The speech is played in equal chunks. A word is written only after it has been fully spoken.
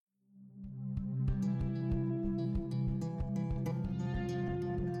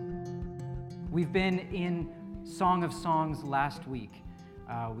We've been in Song of Songs last week.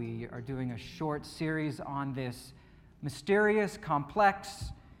 We are doing a short series on this mysterious,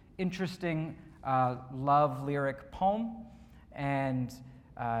 complex, interesting love lyric poem, and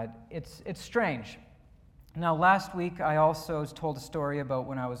it's strange. Now, last week I also told a story about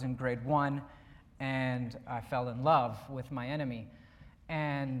when I was in grade 1 and I fell in love with my enemy.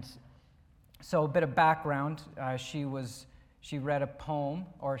 And so a bit of background, she read a poem,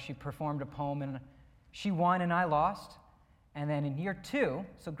 or she performed a poem, and she won and I lost. And then in year 2,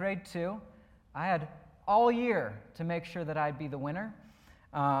 so grade 2, I had all year to make sure that I'd be the winner.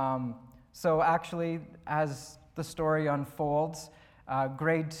 So actually, as the story unfolds,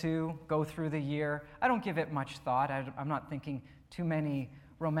 grade 2, go through the year. I don't give it much thought. I'm not thinking too many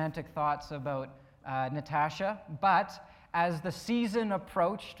romantic thoughts about Natasha. But as the season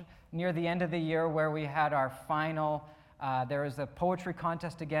approached, near the end of the year where we had our final, there was a poetry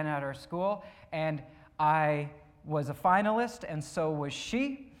contest again at our school, and I was a finalist, and so was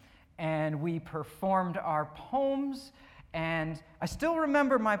she, and we performed our poems, and I still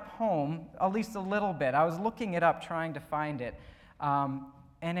remember my poem, at least a little bit. I was looking it up, trying to find it,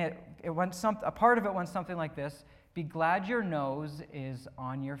 and it went a part of it went something like this: "Be glad your nose is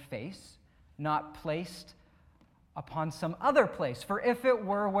on your face, not placed upon some other place, for if it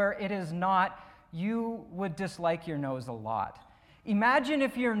were where it is not, you would dislike your nose a lot." Imagine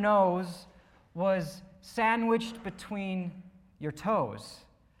if your nose was sandwiched between your toes.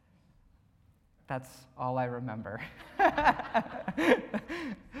 That's all I remember.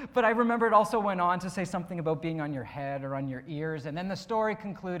 But I remember it also went on to say something about being on your head or on your ears, and then the story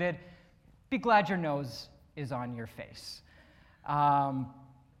concluded, "Be glad your nose is on your face."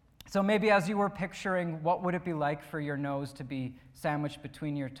 So maybe as you were picturing what would it be like for your nose to be sandwiched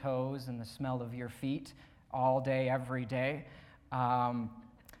between your toes and the smell of your feet all day, every day.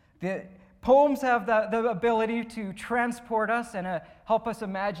 The poems have the ability to transport us and help us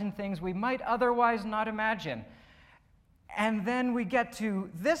imagine things we might otherwise not imagine. And then we get to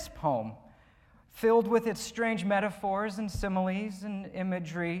this poem, filled with its strange metaphors and similes and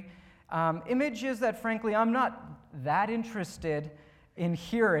imagery, images that, frankly, I'm not that interested in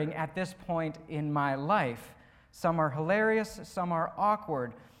hearing at this point in my life. Some are hilarious, some are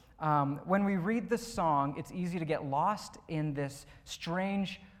awkward. When we read this song, it's easy to get lost in this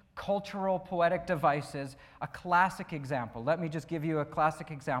strange cultural poetic devices. A classic example, let me just give you a classic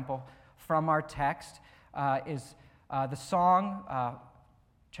example from our text, is the song,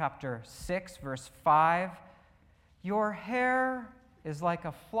 chapter 6, verse 5. "Your hair is like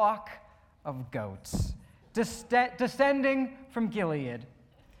a flock of goats, descending from Gilead.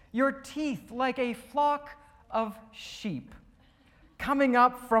 Your teeth like a flock of sheep, coming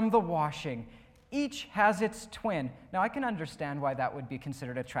up from the washing. Each has its twin." Now, I can understand why that would be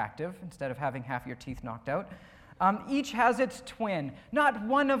considered attractive instead of having half your teeth knocked out. "Each has its twin. Not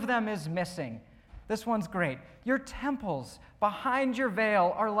one of them is missing." This one's great. "Your temples behind your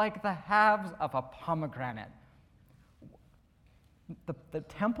veil are like the halves of a pomegranate." The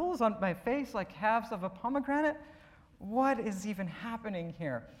temples on my face like halves of a pomegranate? What is even happening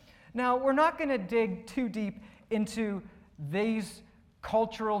here? Now, we're not going to dig too deep into these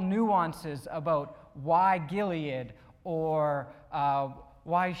cultural nuances about why Gilead or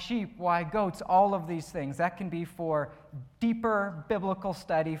why sheep, why goats, all of these things. That can be for deeper biblical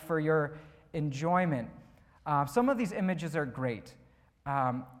study for your enjoyment. Some of these images are great,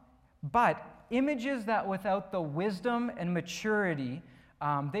 but images that without the wisdom and maturity,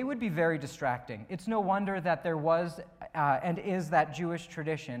 they would be very distracting. It's no wonder that there was and is that Jewish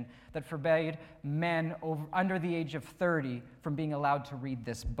tradition that forbade men under the age of 30 from being allowed to read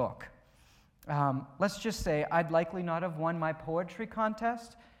this book. Let's just say I'd likely not have won my poetry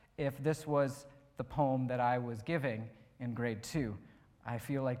contest if this was the poem that I was giving in grade 2. I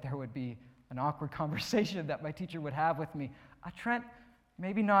feel like there would be an awkward conversation that my teacher would have with me. "Trent,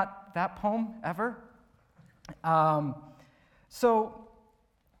 maybe not that poem ever."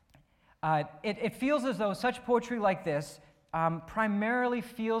 It feels as though such poetry like this primarily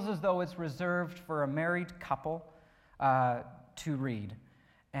feels as though it's reserved for a married couple to read.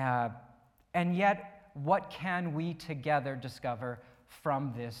 And yet, what can we together discover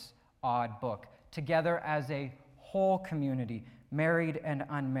from this odd book? Together as a whole community, married and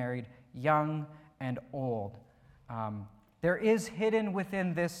unmarried, young and old. There is hidden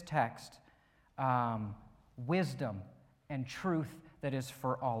within this text wisdom and truth that is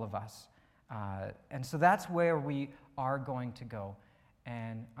for all of us. And so that's where we are going to go.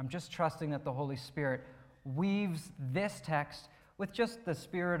 And I'm just trusting that the Holy Spirit weaves this text with just the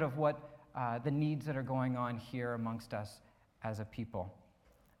spirit of what the needs that are going on here amongst us as a people.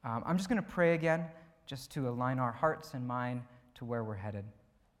 I'm just going to pray again, just to align our hearts and mind to where we're headed.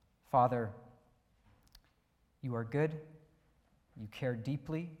 Father, you are good. You care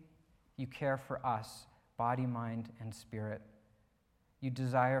deeply. You care for us, body, mind, and spirit. You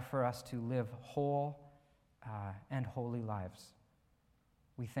desire for us to live whole and holy lives.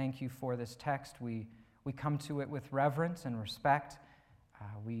 We thank you for this text. We come to it with reverence and respect.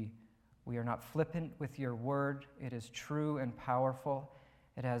 We are not flippant with your word. It is true and powerful.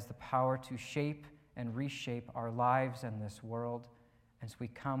 It has the power to shape and reshape our lives and this world. And so we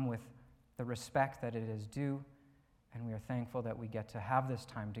come with the respect that it is due, and we are thankful that we get to have this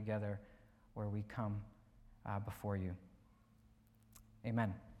time together where we come before you.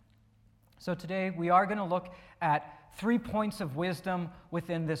 Amen. So today we are going to look at 3 points of wisdom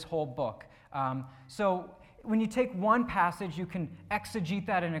within this whole book. So when you take one passage, you can exegete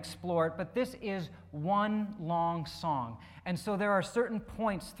that and explore it, but this is one long song. And so there are certain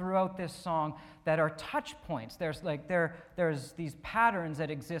points throughout this song that are touch points. There's these patterns that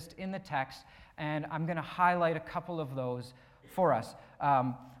exist in the text, and I'm going to highlight a couple of those for us.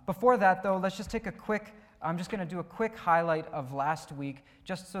 Before that, though, let's just take I'm just going to do a quick highlight of last week,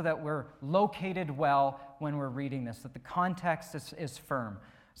 just so that we're located well when we're reading this, that the context is firm.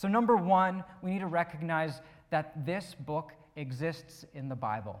 So number one, we need to recognize that this book exists in the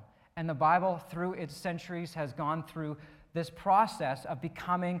Bible. And the Bible, through its centuries, has gone through this process of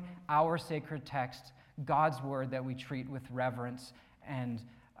becoming our sacred text, God's word that we treat with reverence. And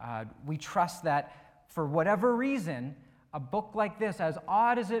we trust that for whatever reason, a book like this, as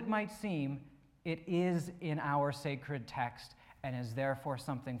odd as it might seem, it is in our sacred text and is therefore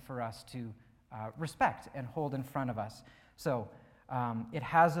something for us to respect and hold in front of us. So it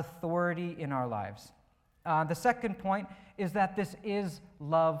has authority in our lives. The second point is that this is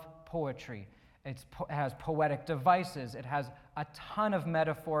love poetry. It has poetic devices. It has a ton of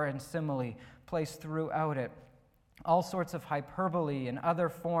metaphor and simile placed throughout it, all sorts of hyperbole and other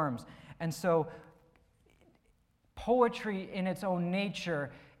forms. And so poetry in its own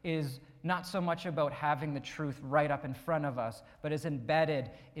nature is not so much about having the truth right up in front of us, but is embedded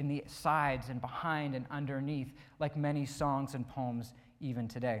in the sides and behind and underneath, like many songs and poems even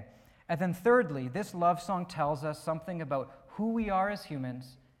today. And then thirdly, this love song tells us something about who we are as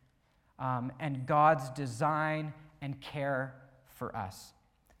humans and God's design and care for us.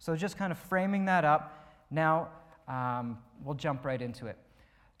 So just kind of framing that up, now we'll jump right into it.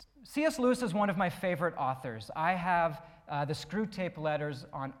 C.S. Lewis is one of my favorite authors. I have the Screwtape Letters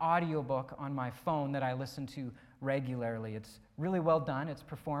on audiobook on my phone that I listen to regularly. It's really well done. It's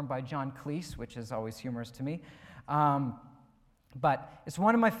performed by John Cleese, which is always humorous to me. But it's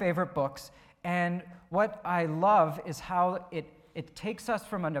one of my favorite books. And what I love is how it takes us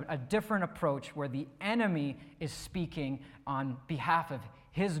from a different approach where the enemy is speaking on behalf of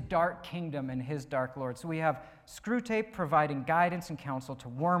his dark kingdom and his dark lord. So we have Screwtape providing guidance and counsel to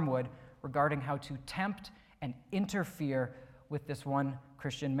Wormwood regarding how to tempt and interfere with this one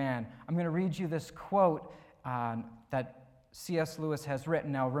Christian man. I'm going to read you this quote that C.S. Lewis has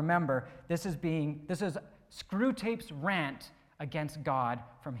written. Now remember, this is Screwtape's rant against God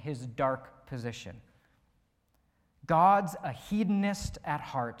from his dark position. God's a hedonist at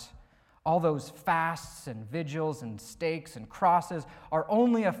heart. All those fasts and vigils and stakes and crosses are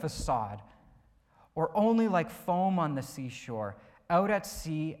only a facade, or only like foam on the seashore. Out at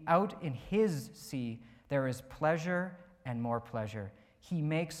sea, out in his sea, there is pleasure and more pleasure. He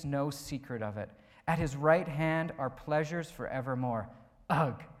makes no secret of it. At his right hand are pleasures forevermore.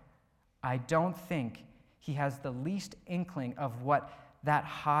 Ugh, I don't think he has the least inkling of what that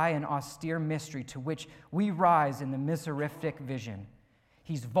high and austere mystery to which we rise in the miserific vision.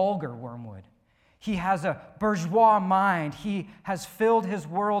 He's vulgar, Wormwood. He has a bourgeois mind. He has filled his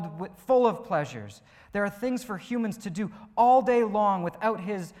world full of pleasures. There are things for humans to do all day long without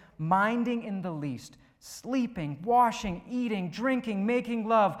his minding in the least. Sleeping, washing, eating, drinking, making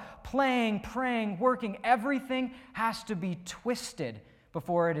love, playing, praying, working. Everything has to be twisted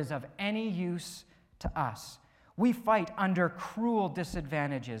before it is of any use to us. We fight under cruel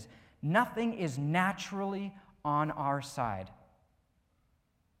disadvantages. Nothing is naturally on our side.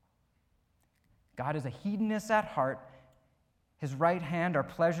 God is a hedonist at heart. His right hand are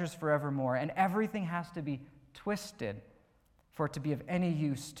pleasures forevermore, and everything has to be twisted for it to be of any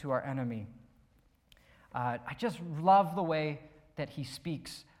use to our enemy. I just love the way that he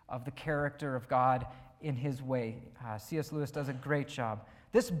speaks of the character of God in his way. C.S. Lewis does a great job.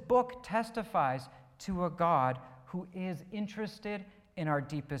 This book testifies to a God who is interested in our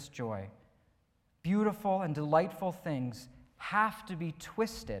deepest joy. Beautiful and delightful things have to be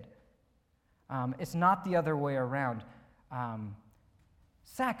twisted. It's not the other way around.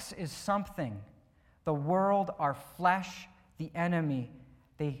 Sex is something. The world, our flesh, the enemy,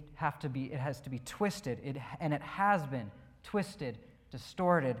 it has to be twisted, and it has been twisted,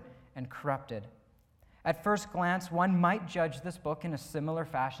 distorted, and corrupted. At first glance, one might judge this book in a similar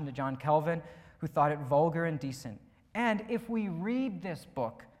fashion to John Calvin, who thought it vulgar and decent. And if we read this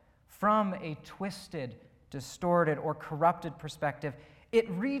book from a twisted, distorted, or corrupted perspective, it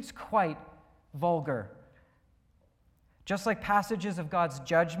reads quite vulgar. Just like passages of God's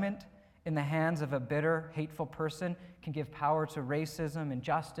judgment in the hands of a bitter, hateful person can give power to racism,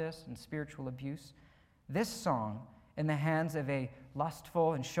 injustice, and spiritual abuse, this song, in the hands of a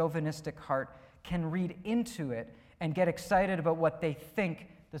lustful and chauvinistic heart, can read into it and get excited about what they think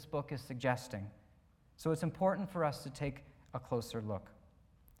this book is suggesting. So it's important for us to take a closer look.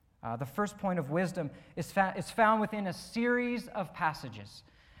 The first point of wisdom is found within a series of passages.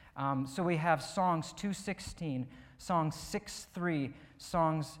 So we have Songs 2:16, Songs 6:3,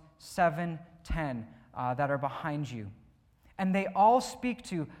 Songs 7:10 that are behind you. And they all speak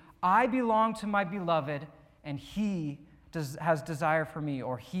to, I belong to my beloved, and he has desire for me,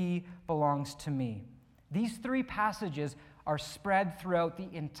 or he belongs to me. These three passages are spread throughout the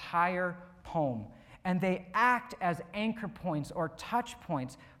entire poem, and they act as anchor points or touch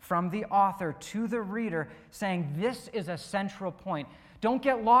points from the author to the reader, saying this is a central point. Don't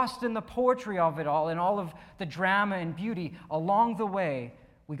get lost in the poetry of it all and all of the drama and beauty. Along the way,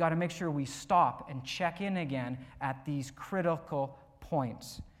 we got to make sure we stop and check in again at these critical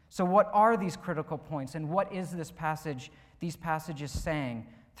points. So what are these critical points, and what is these passages saying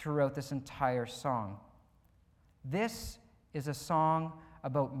throughout this entire song? This is a song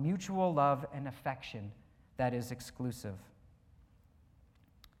about mutual love and affection that is exclusive.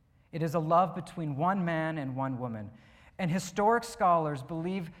 It is a love between one man and one woman. And historic scholars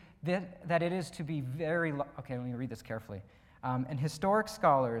believe that it is to be very... Okay, let me read this carefully. And historic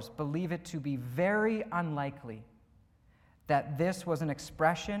scholars believe it to be very unlikely that this was an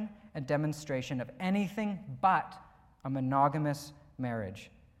expression and demonstration of anything but a monogamous marriage.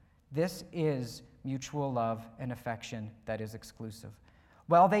 This is mutual love and affection that is exclusive.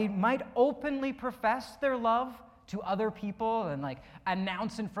 While they might openly profess their love to other people and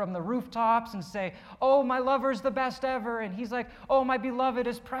announce it from the rooftops and say, oh, my lover's the best ever, and he's like, oh, my beloved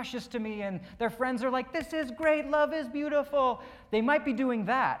is precious to me, and their friends are like, this is great, love is beautiful. They might be doing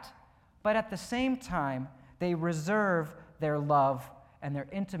that, but at the same time, they reserve their love and their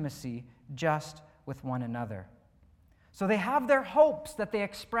intimacy just with one another. So they have their hopes that they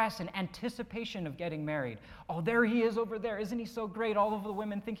express in anticipation of getting married. Oh, there he is over there. Isn't he so great? All of the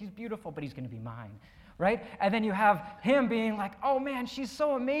women think he's beautiful, but he's going to be mine, right? And then you have him being like, oh man, she's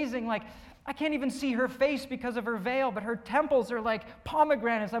so amazing. I can't even see her face because of her veil, but her temples are like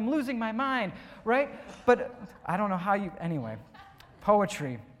pomegranates. I'm losing my mind, right? But I don't know how anyway,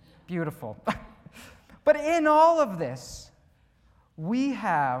 poetry, beautiful. But in all of this, we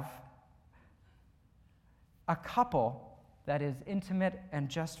have a couple that is intimate and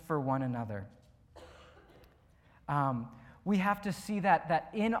just for one another. We have to see that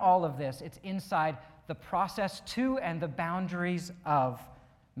in all of this, it's inside the process to and the boundaries of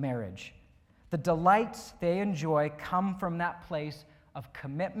marriage. The delights they enjoy come from that place of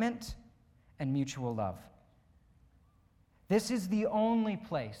commitment and mutual love. This is the only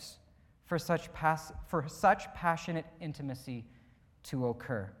place for such passionate intimacy to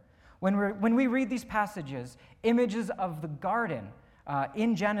occur. When we read these passages, images of the garden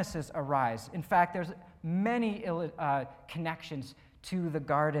in Genesis arise. In fact, there's many connections to the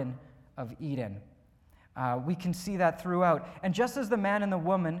Garden of Eden. We can see that throughout. And just as the man and the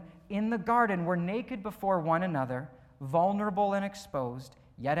woman in the garden were naked before one another, vulnerable and exposed,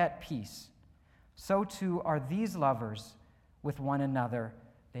 yet at peace, so too are these lovers with one another.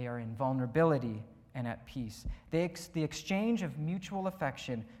 They are in vulnerability and at peace. The exchange of mutual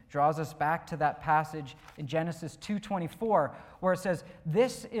affection draws us back to that passage in Genesis 2:24, where it says,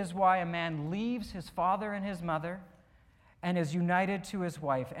 this is why a man leaves his father and his mother and is united to his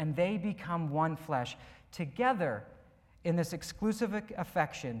wife, and they become one flesh. Together, in this exclusive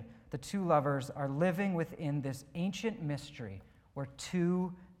affection, the two lovers are living within this ancient mystery where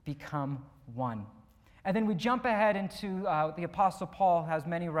two become one. And then we jump ahead into the Apostle Paul has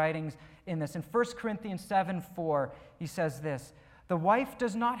many writings in this. In 1 Corinthians 7:4, he says this, the wife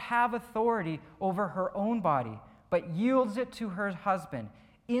does not have authority over her own body, but yields it to her husband.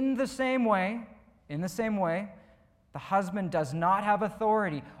 In the same way, the husband does not have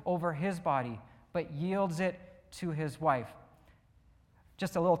authority over his body, but yields it to his wife.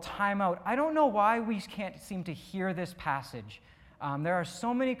 Just a little timeout. I don't know why we can't seem to hear this passage. There are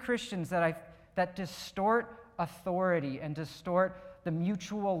so many Christians that distort authority and distort the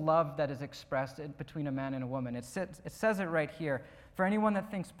mutual love that is expressed between a man and a woman. It says it right here. For anyone that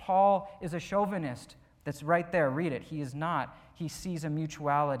thinks Paul is a chauvinist, that's right there, read it. He is not. He sees a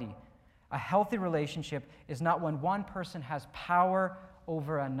mutuality. A healthy relationship is not when one person has power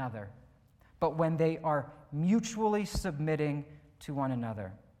over another, but when they are mutually submitting to one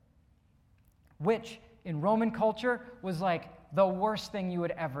another, which in Roman culture was like the worst thing you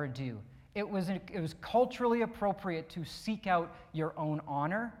would ever do. It was culturally appropriate to seek out your own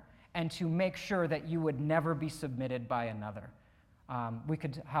honor and to make sure that you would never be submitted by another.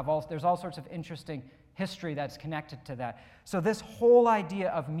 There's all sorts of interesting history that's connected to that. So this whole idea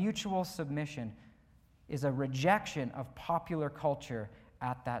of mutual submission is a rejection of popular culture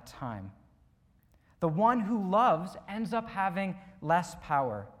at that time. The one who loves ends up having less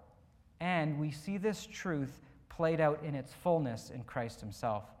power, and we see this truth played out in its fullness in Christ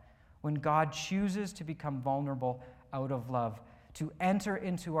himself. When God chooses to become vulnerable out of love, to enter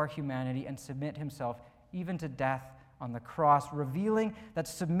into our humanity and submit himself even to death on the cross, revealing that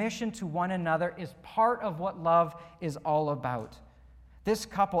submission to one another is part of what love is all about. This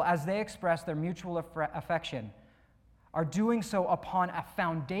couple, as they express their mutual affection, are doing so upon a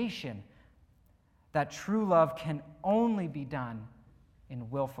foundation that true love can only be done in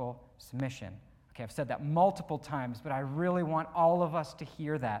willful submission. Okay, I've said that multiple times, but I really want all of us to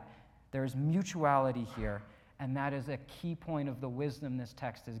hear that. There is mutuality here, and that is a key point of the wisdom this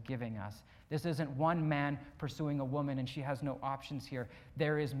text is giving us. This isn't one man pursuing a woman and she has no options here.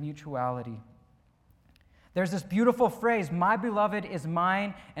 There is mutuality. There's this beautiful phrase, my beloved is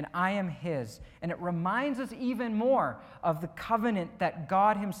mine and I am his. And it reminds us even more of the covenant that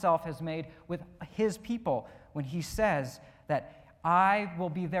God himself has made with his people when he says that I will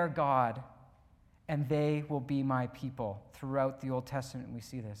be their God and they will be my people. Throughout the Old Testament, we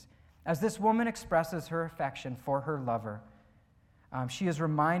see this. As this woman expresses her affection for her lover, she is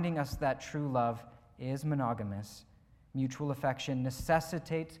reminding us that true love is monogamous. Mutual affection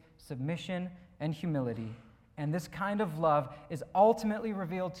necessitates submission and humility, and this kind of love is ultimately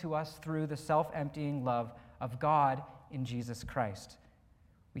revealed to us through the self-emptying love of God in Jesus Christ.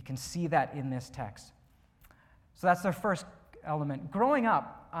 We can see that in this text. So that's our first element. Growing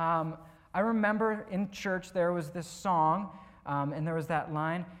up, I remember in church there was this song, and there was that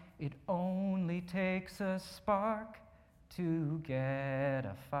line, "It only takes a spark to get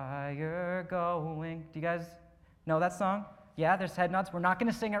a fire going." Do you guys know that song? Yeah, there's head nods. We're not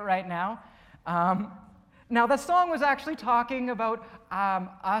going to sing it right now. Now, the song was actually talking about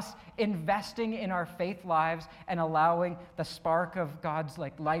us investing in our faith lives and allowing the spark of God's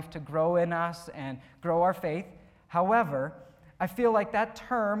life to grow in us and grow our faith. However, I feel like that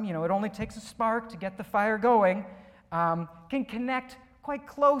term, it only takes a spark to get the fire going, can connect quite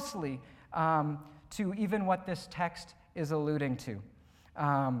closely to even what this text is alluding to.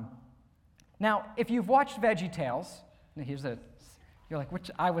 Now, if you've watched VeggieTales, you're like,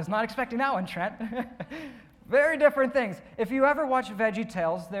 which I was not expecting that one, Trent. Very different things. If you ever watch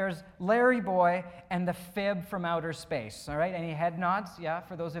VeggieTales, there's Larry Boy and the Fib from outer space. All right, any head nods? Yeah,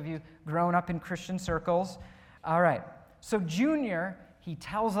 for those of you grown up in Christian circles. All right, so Junior, he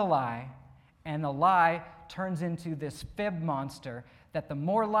tells a lie, and the lie turns into this Fib monster that the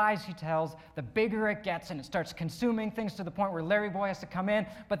more lies he tells, the bigger it gets, and it starts consuming things to the point where Larry Boy has to come in,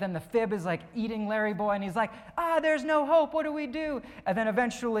 but then the Fib is eating Larry Boy, and he's like, there's no hope, what do we do? And then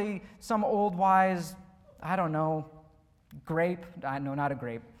eventually some old wise, grape, no, not a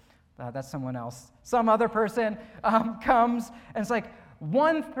grape, that's someone else, some other person comes, and it's like,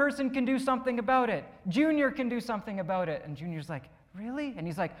 one person can do something about it. Junior can do something about it. And Junior's like, really? And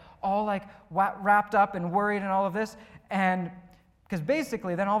he's all wrapped up and worried and all of this, and because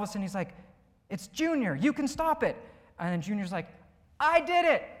basically, then all of a sudden he's like, it's Junior, you can stop it. And then Junior's like, I did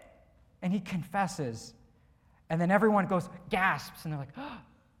it. And he confesses. And then everyone gasps, and they're like, oh.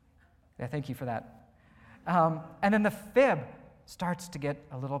 Yeah, thank you for that. And then the Fib starts to get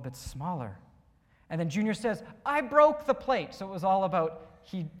a little bit smaller. And then Junior says, I broke the plate. So it was all about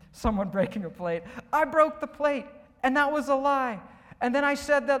someone breaking a plate. I broke the plate, and that was a lie. And then I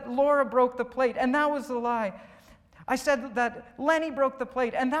said that Laura broke the plate, and that was a lie. I said that Lenny broke the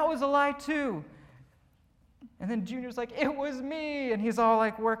plate, and that was a lie too. And then Junior's like, it was me. And he's all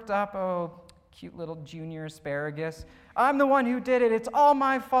worked up. Oh, cute little Junior asparagus. I'm the one who did it. It's all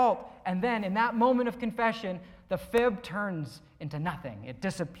my fault. And then in that moment of confession, the Fib turns into nothing. It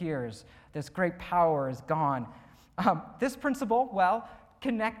disappears. This great power is gone. This principle,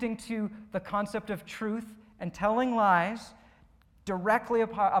 connecting to the concept of truth and telling lies, directly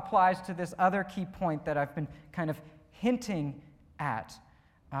applies to this other key point that I've been kind of hinting at,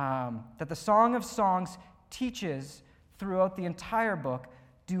 that the Song of Songs teaches throughout the entire book,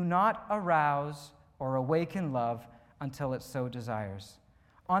 do not arouse or awaken love until it so desires.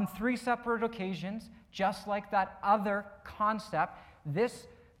 On 3 separate occasions, just like that other concept, this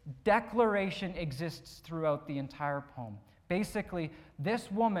declaration exists throughout the entire poem. Basically,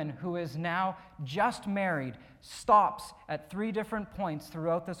 this woman who is now just married stops at 3 different points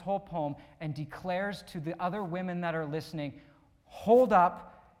throughout this whole poem and declares to the other women that are listening, hold up,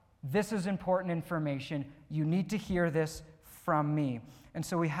 this is important information. You need to hear this from me. And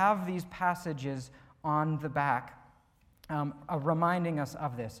so we have these passages on the back reminding us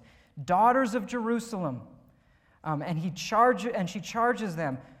of this. Daughters of Jerusalem, and she charges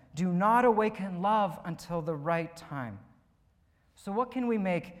them, do not awaken love until the right time. So what can we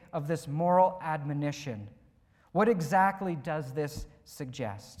make of this moral admonition? What exactly does this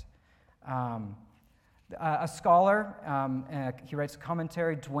suggest? A scholar, he writes a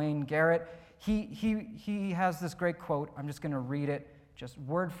commentary, Dwayne Garrett, he has this great quote. I'm just going to read it, just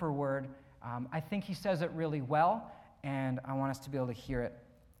word for word. I think he says it really well, and I want us to be able to hear it.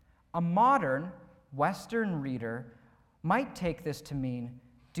 A modern Western reader might take this to mean,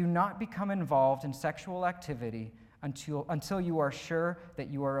 do not become involved in sexual activity until you are sure that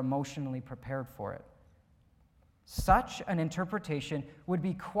you are emotionally prepared for it. Such an interpretation would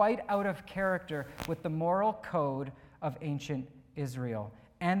be quite out of character with the moral code of ancient Israel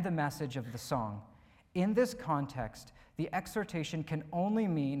and the message of the song. In this context, the exhortation can only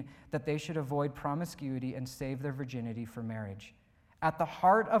mean that they should avoid promiscuity and save their virginity for marriage. At the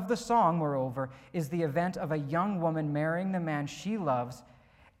heart of the song, moreover, is the event of a young woman marrying the man she loves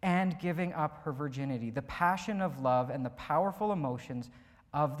and giving up her virginity. The passion of love and the powerful emotions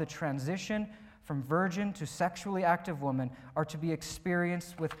of the transition from virgin to sexually active woman are to be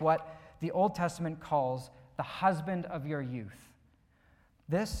experienced with what the Old Testament calls the husband of your youth.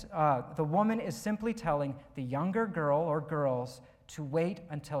 The woman is simply telling the younger girl or girls to wait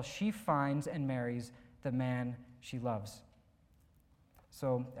until she finds and marries the man she loves.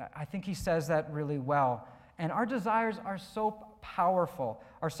 So I think he says that really well. And our desires are so powerful.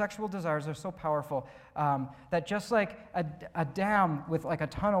 Our sexual desires are so powerful that just like a dam with like a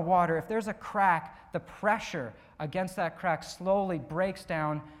ton of water, if there's a crack, the pressure against that crack slowly breaks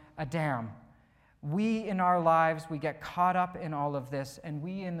down a dam. We in our lives, we get caught up in all of this, and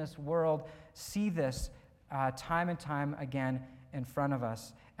we in this world see this time and time again in front of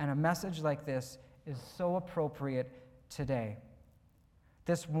us. And a message like this is so appropriate today.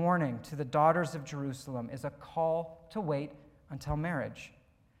 This warning to the daughters of Jerusalem is a call to wait until marriage,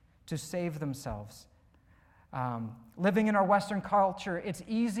 to save themselves. Living in our Western culture, it's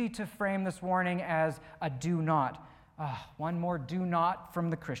easy to frame this warning as a do not. One more do not from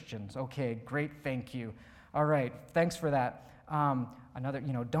the Christians. Okay, great, thank you. All right, thanks for that. Another,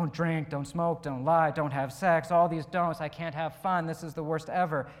 don't drink, don't smoke, don't lie, don't have sex, all these don'ts. I can't have fun. This is the worst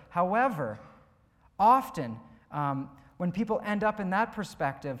ever. However, often, when people end up in that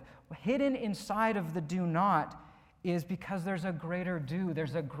perspective, hidden inside of the do not is because there's a greater do,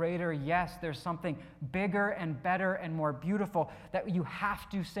 there's a greater yes, there's something bigger and better and more beautiful that you have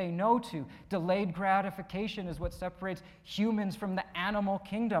to say no to. Delayed gratification is what separates humans from the animal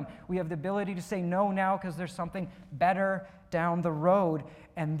kingdom. We have the ability to say no now because there's something better down the road,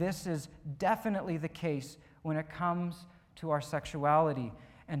 and this is definitely the case when it comes to our sexuality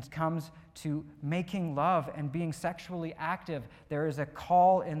and comes to making love and being sexually active. There is a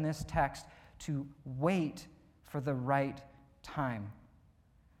call in this text to wait for the right time.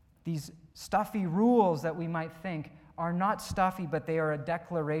 These stuffy rules that we might think are not stuffy, but they are a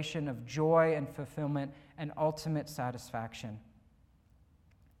declaration of joy and fulfillment and ultimate satisfaction.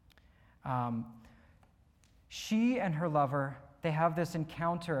 She and her lover, they have this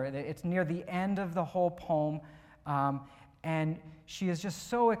encounter. It's near the end of the whole poem, and she is just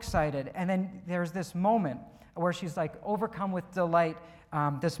so excited. And then there's this moment where she's like overcome with delight.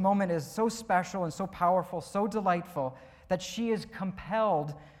 This moment is so special and so powerful, so delightful, that she is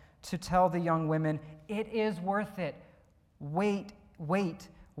compelled to tell the young women, it is worth it. Wait.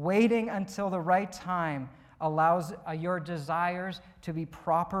 Waiting until the right time allows your desires to be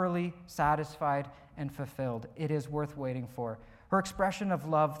properly satisfied and fulfilled. It is worth waiting for. Her expression of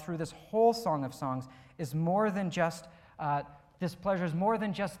love through this whole Song of Songs is more than just this pleasure is more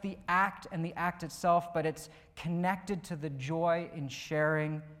than just the act and the act itself, but it's connected to the joy in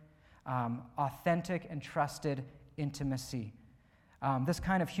sharing authentic and trusted intimacy. This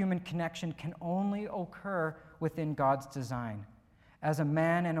kind of human connection can only occur within God's design. As a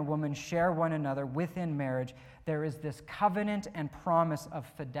man and a woman share one another within marriage, there is this covenant and promise of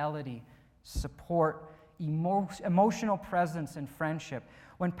fidelity, support, emotional presence, and friendship.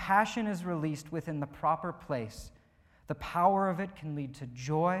 When passion is released within the proper place, The power of it can lead to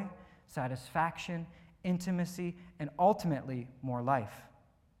joy, satisfaction, intimacy, and ultimately more life.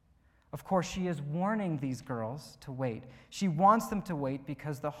 Of course, she is warning these girls to wait. She wants them to wait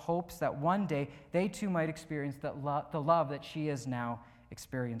because the hopes that one day they too might experience the love that she is now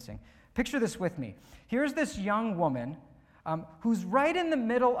experiencing. Picture this with me. Here's this young woman who's right in the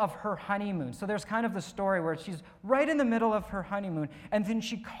middle of her honeymoon. So there's kind of the story where she's right in the middle of her honeymoon, and then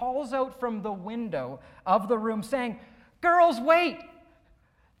she calls out from the window of the room saying, "Girls, wait!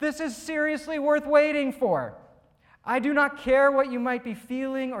 This is seriously worth waiting for. I do not care what you might be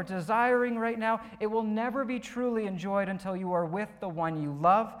feeling or desiring right now. It will never be truly enjoyed until you are with the one you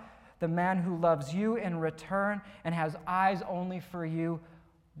love, the man who loves you in return and has eyes only for you.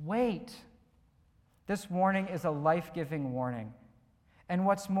 Wait." This warning is a life-giving warning. And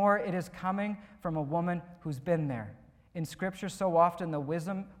what's more, it is coming from a woman who's been there. In Scripture, so often the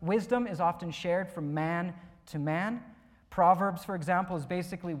wisdom is often shared from man to man. Proverbs, for example, is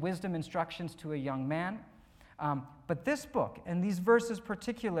basically wisdom instructions to a young man. But this book, and these verses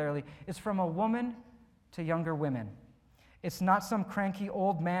particularly, is from a woman to younger women. It's not some cranky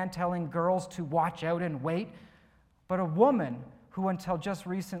old man telling girls to watch out and wait, but a woman who until just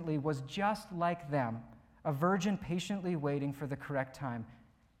recently was just like them, a virgin patiently waiting for the correct time.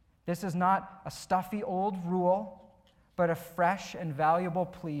 This is not a stuffy old rule, but a fresh and valuable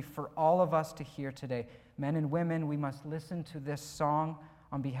plea for all of us to hear today. Men and women, we must listen to this song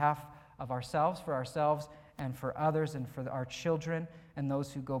on behalf of ourselves, for ourselves, and for others, and for our children and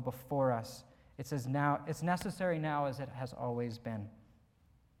those who go before us. It's necessary now as it has always been.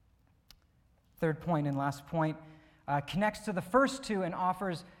 Third point and last point connects to the first two and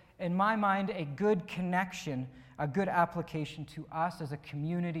offers, in my mind, a good connection, a good application to us as a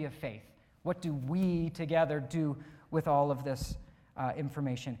community of faith. What do we together do with all of this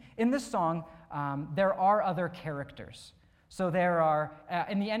information? In this song, there are other characters. So there are,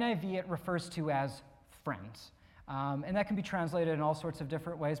 in the NIV, it refers to as friends. And that can be translated in all sorts of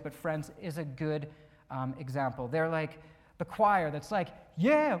different ways, but friends is a good example. They're like the choir that's like,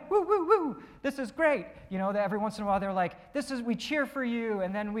 yeah, woo, woo, woo, this is great. You know, that every once in a while they're like, we cheer for you,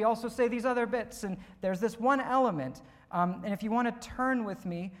 and then we also say these other bits, and there's this one element. And if you want to turn with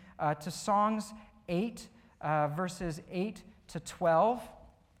me to Songs 8, verses 8 to 12.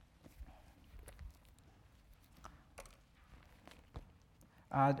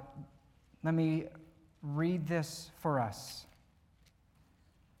 Let me read this for us.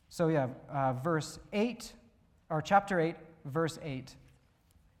 So verse 8, or chapter 8, verse 8.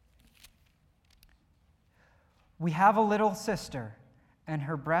 "We have a little sister, and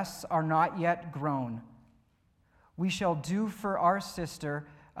her breasts are not yet grown. We shall do for our sister,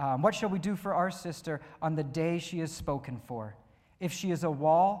 what shall we do for our sister on the day she is spoken for? If she is a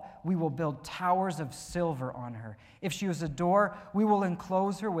wall, we will build towers of silver on her. If she is a door, we will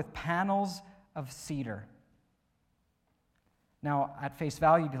enclose her with panels of cedar." Now, at face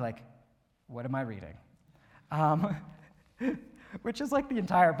value, you'd be like, what am I reading? Which is like the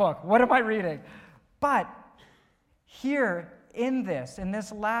entire book. What am I reading? But here in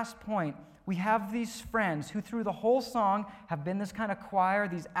this last point, we have these friends who through the whole song have been this kind of choir,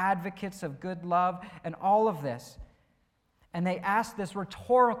 these advocates of good love and all of this. And they ask this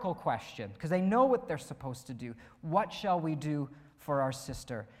rhetorical question because they know what they're supposed to do. What shall we do for our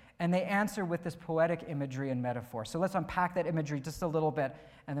sister? And they answer with this poetic imagery and metaphor. So let's unpack that imagery just a little bit,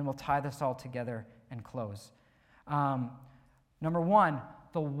 and then we'll tie this all together and close. Number one,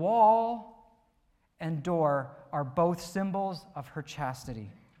 the wall and door are both symbols of her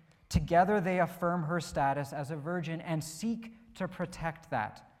chastity. Together they affirm her status as a virgin and seek to protect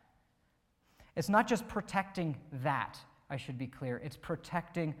that. It's not just protecting that, I should be clear. It's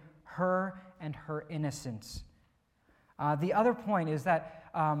protecting her and her innocence. The other point is that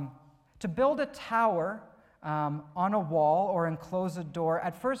to build a tower on a wall or enclose a door,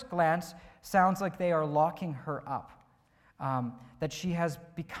 at first glance, sounds like they are locking her up, that she has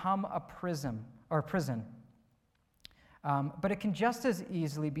become a prison. But it can just as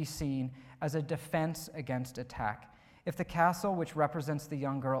easily be seen as a defense against attack. If the castle, which represents the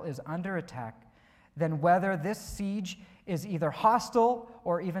young girl, is under attack, then whether this siege is either hostile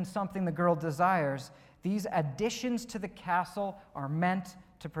or even something the girl desires, these additions to the castle are meant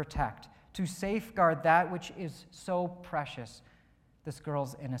to protect, to safeguard that which is so precious, this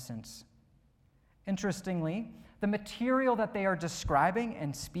girl's innocence. Interestingly, the material that they are describing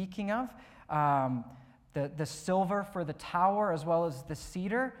and speaking of, the silver for the tower as well as the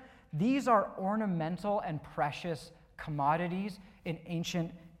cedar, these are ornamental and precious commodities in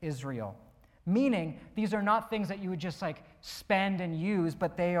ancient Israel. Meaning, these are not things that you would just spend and use,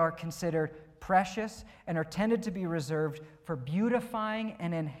 but they are considered precious and are tended to be reserved for beautifying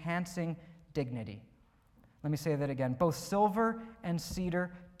and enhancing dignity. Let me say that again. Both silver and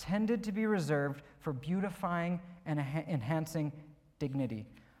cedar tended to be reserved for beautifying and enhancing dignity.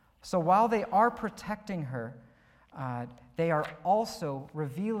 So while they are protecting her, they are also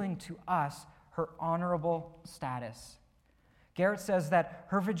revealing to us her honorable status. Garrett says that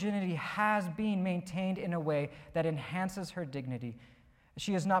her virginity has been maintained in a way that enhances her dignity.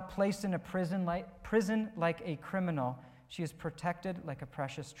 She is not placed in a prison like a criminal. She is protected like a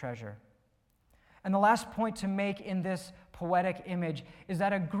precious treasure. And the last point to make in this poetic image is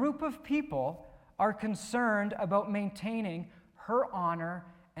that a group of people are concerned about maintaining her honor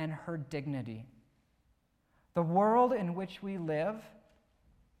and her dignity. The world in which we live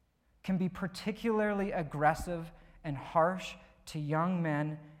can be particularly aggressive and harsh to young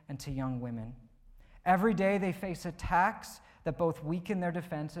men and to young women. Every day they face attacks that both weaken their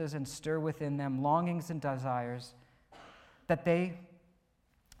defenses and stir within them longings and desires that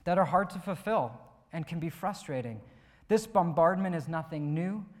are hard to fulfill and can be frustrating. This bombardment is nothing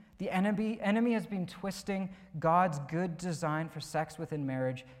new. The enemy has been twisting God's good design for sex within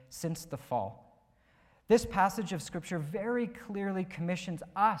marriage since the fall. This passage of Scripture very clearly commissions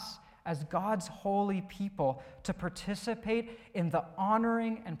us as God's holy people to participate in the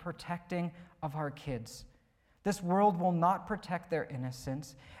honoring and protecting of our kids. This world will not protect their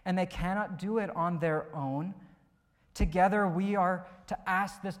innocence, and they cannot do it on their own. Together, we are to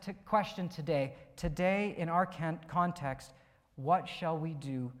ask this question today. Today, in our context, what shall we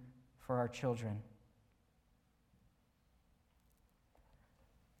do for our children?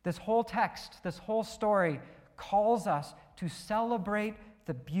 This whole text, this whole story calls us to celebrate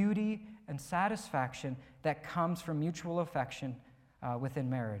the beauty and satisfaction that comes from mutual affection within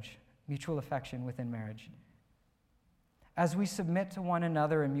marriage. Mutual affection within marriage. As we submit to one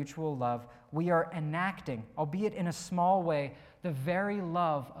another in mutual love, we are enacting, albeit in a small way, the very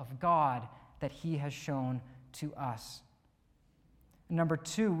love of God that He has shown to us. Number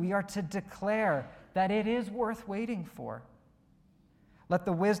 2, we are to declare that it is worth waiting for. Let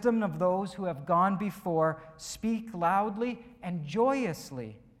the wisdom of those who have gone before speak loudly and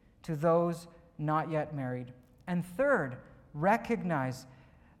joyously to those not yet married. And third, recognize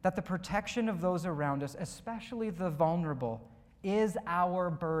that the protection of those around us, especially the vulnerable, is our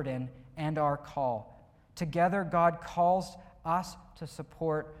burden and our call. Together, God calls us to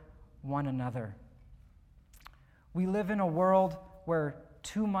support one another. We live in a world where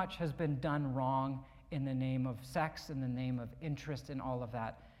too much has been done wrong in the name of sex, in the name of interest, in all of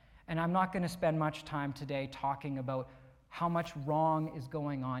that. And I'm not going to spend much time today talking about how much wrong is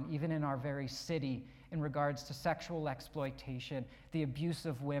going on, even in our very city, in regards to sexual exploitation, the abuse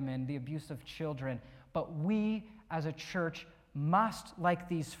of women, the abuse of children. But we, as a church, must, like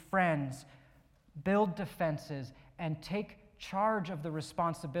these friends, build defenses and take charge of the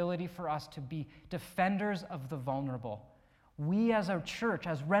responsibility for us to be defenders of the vulnerable. We as a church,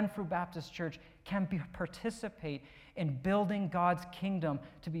 as Renfrew Baptist Church, can participate in building God's kingdom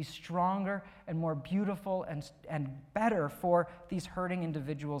to be stronger and more beautiful and better for these hurting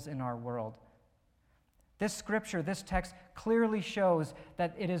individuals in our world. This scripture, this text, clearly shows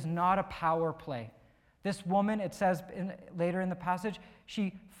that it is not a power play. This woman, it says later in the passage,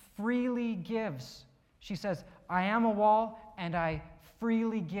 she freely gives. She says, I am a wall and I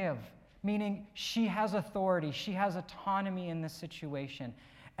freely give. Meaning she has authority, she has autonomy in this situation.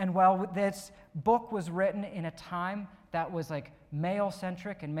 And while this book was written in a time that was like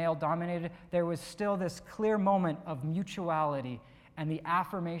male-centric and male-dominated, there was still this clear moment of mutuality and the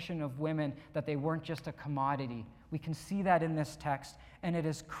affirmation of women that they weren't just a commodity. We can see that in this text, and it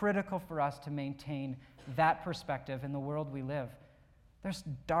is critical for us to maintain that perspective in the world we live. There's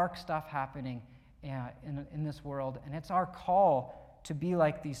dark stuff happening in this world, and it's our call to be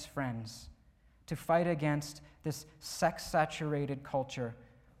like these friends, to fight against this sex-saturated culture,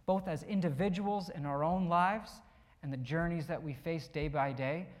 both as individuals in our own lives and the journeys that we face day by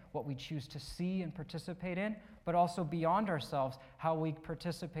day, what we choose to see and participate in, but also beyond ourselves, how we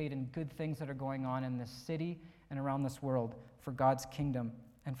participate in good things that are going on in this city and around this world for God's kingdom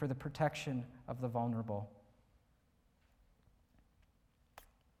and for the protection of the vulnerable.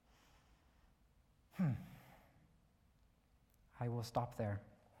 I will stop there.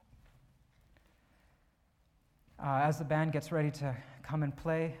 As the band gets ready to come and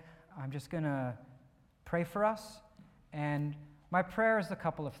play, I'm just going to pray for us. And my prayer is a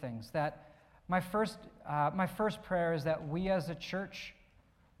couple of things. That my first prayer is that we as a church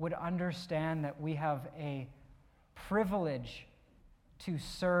would understand that we have a privilege to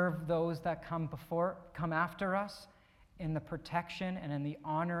serve those that come after us in the protection and in the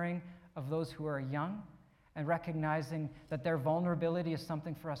honoring of those who are young, and recognizing that their vulnerability is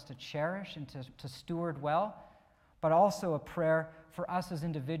something for us to cherish and to steward well, but also a prayer for us as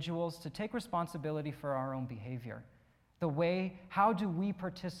individuals to take responsibility for our own behavior. How do we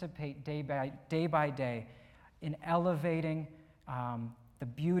participate day by day in elevating the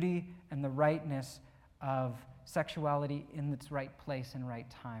beauty and the rightness of sexuality in its right place and right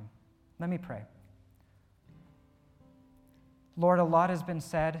time? Let me pray. Lord, a lot has been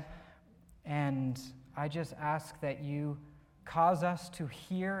said, and I just ask that you cause us to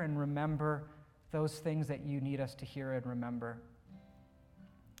hear and remember those things that you need us to hear and remember.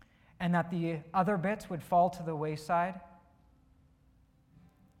 And that the other bits would fall to the wayside.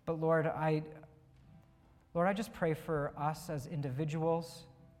 But Lord, I just pray for us as individuals.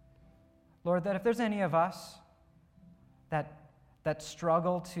 Lord, that if there's any of us that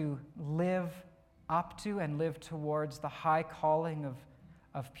struggle to live up to and live towards the high calling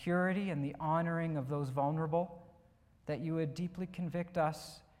of purity and the honoring of those vulnerable, that you would deeply convict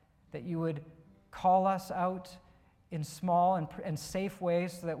us, that you would call us out in small and safe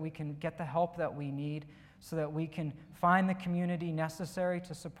ways so that we can get the help that we need, so that we can find the community necessary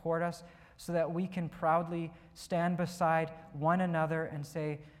to support us, so that we can proudly stand beside one another and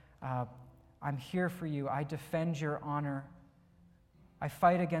say, I'm here for you. I defend your honor. I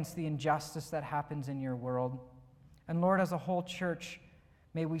fight against the injustice that happens in your world. And Lord, as a whole church,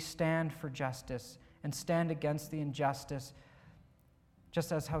 may we stand for justice and stand against the injustice.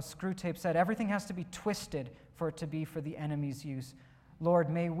 Just as how Screwtape said, everything has to be twisted for it to be for the enemy's use. Lord,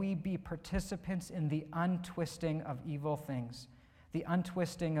 may we be participants in the untwisting of evil things, the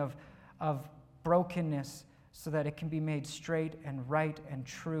untwisting of brokenness, so that it can be made straight and right and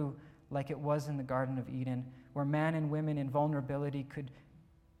true like it was in the Garden of Eden, where man and women in vulnerability could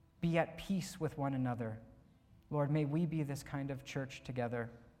be at peace with one another. Lord, may we be this kind of church together.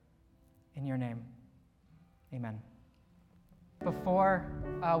 In your name, amen. Before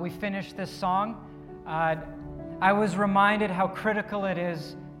we finish this song, I was reminded how critical it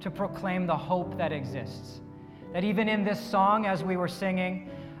is to proclaim the hope that exists. That even in this song, as we were singing,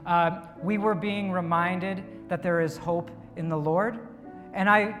 we were being reminded that there is hope in the Lord. And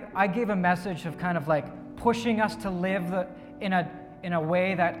I gave a message of kind of like pushing us to live in a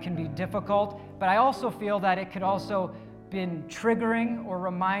way that can be difficult, but I also feel that it could also been triggering or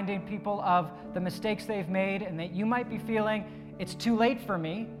reminding people of the mistakes they've made, and that you might be feeling it's too late for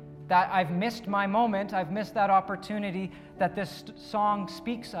me, that I've missed my moment, I've missed that opportunity that this song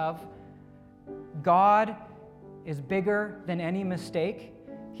speaks of. God is bigger than any mistake.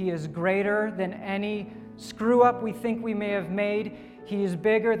 He is greater than any screw up we think we may have made. He is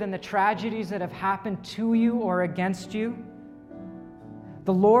bigger than the tragedies that have happened to you or against you.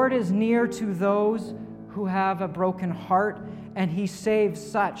 The Lord is near to those who have a broken heart, and he saves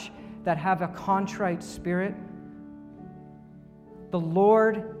such that have a contrite spirit. The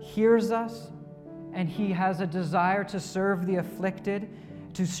Lord hears us, and he has a desire to serve the afflicted,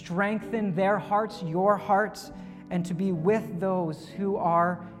 to strengthen their hearts, your hearts, and to be with those who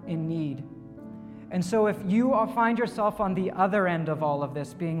are in need. And so if you find yourself on the other end of all of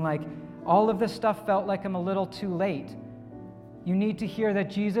this, being like, all of this stuff felt like I'm a little too late, you need to hear that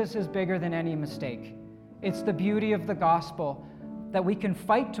Jesus is bigger than any mistake. It's the beauty of the gospel that we can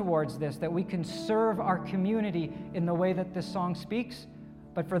fight towards this, that we can serve our community in the way that this song speaks.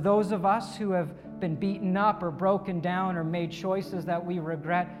 But for those of us who have been beaten up or broken down or made choices that we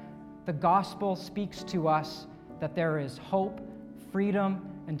regret, the gospel speaks to us that there is hope, freedom,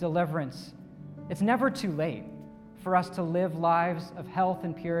 and deliverance. It's never too late for us to live lives of health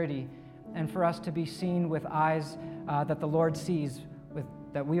and purity, and for us to be seen with eyes that the Lord sees,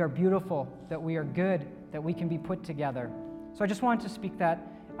 that we are beautiful, that we are good, that we can be put together. So I just wanted to speak that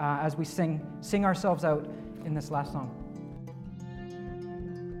as we sing ourselves out in this last song.